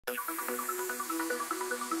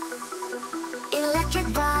Electric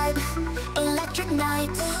vibe, electric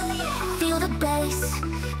night. Feel the bass,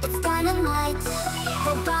 it's dynamite.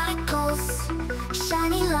 Robotic pulse,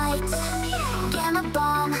 shiny light. Gamma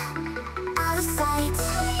bomb, out of sight.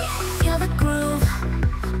 Feel the groove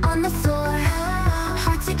on the floor.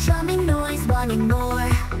 Hearts a drumming noise, wanting more.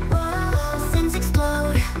 Sins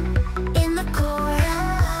explode in the core.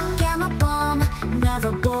 Gamma bomb,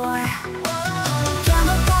 never bore.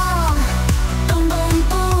 Gamma bomb, boom boom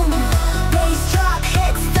boom. Bass drop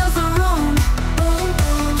hits, fills the room.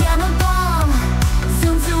 Gamma bomb,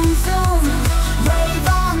 zoom zoom zoom. Rave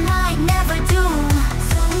all night, never doom.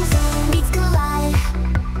 Beats collide,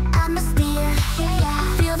 atmosphere.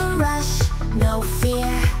 Feel the rush, no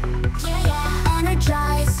fear.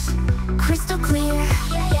 Energized, crystal clear.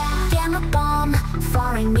 Gamma bomb,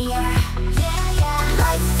 far and near.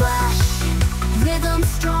 Light flash, rhythm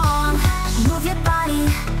strong. Move your body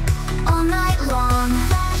all night long.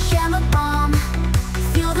 Gamma bomb,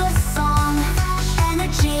 feel the song.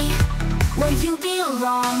 Energy, where you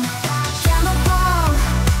belong. Gamma bomb,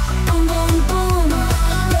 boom boom boom.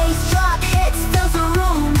 Bass drop hits, fills the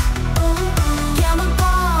room. Gamma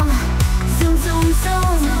bomb, zoom zoom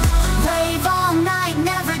zoom. Rave all night,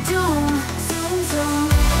 never doom. Zoom zoom.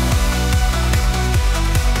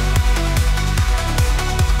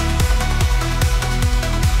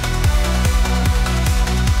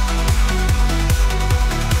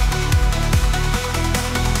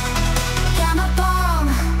 Gamma bomb,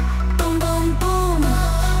 boom boom boom.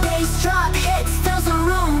 Bass drop hits, fills the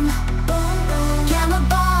room. Gamma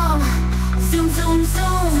bomb, zoom zoom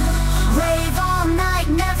zoom. Rave all night,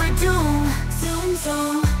 never doom. Zoom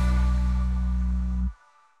zoom.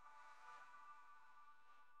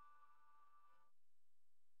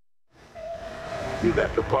 You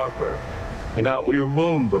got the popper. And out with your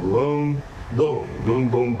boom, boom, boom, boom,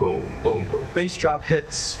 boom, boom, boom, boom. Bass drop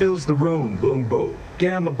hits, fills the room, boom, boom.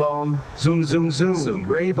 Gamma bomb, zoom, zoom, zoom, zoom.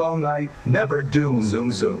 Rave all night, never doom,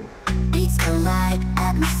 zoom, zoom. Beats collide,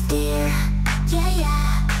 atmosphere.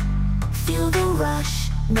 Feel the rush,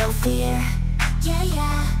 no fear.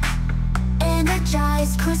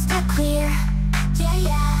 Energized, crystal clear.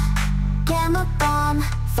 Gamma bomb,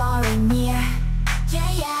 far and near.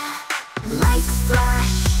 Lights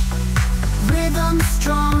flash, rhythm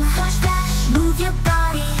strong. Flash, flash, move your body.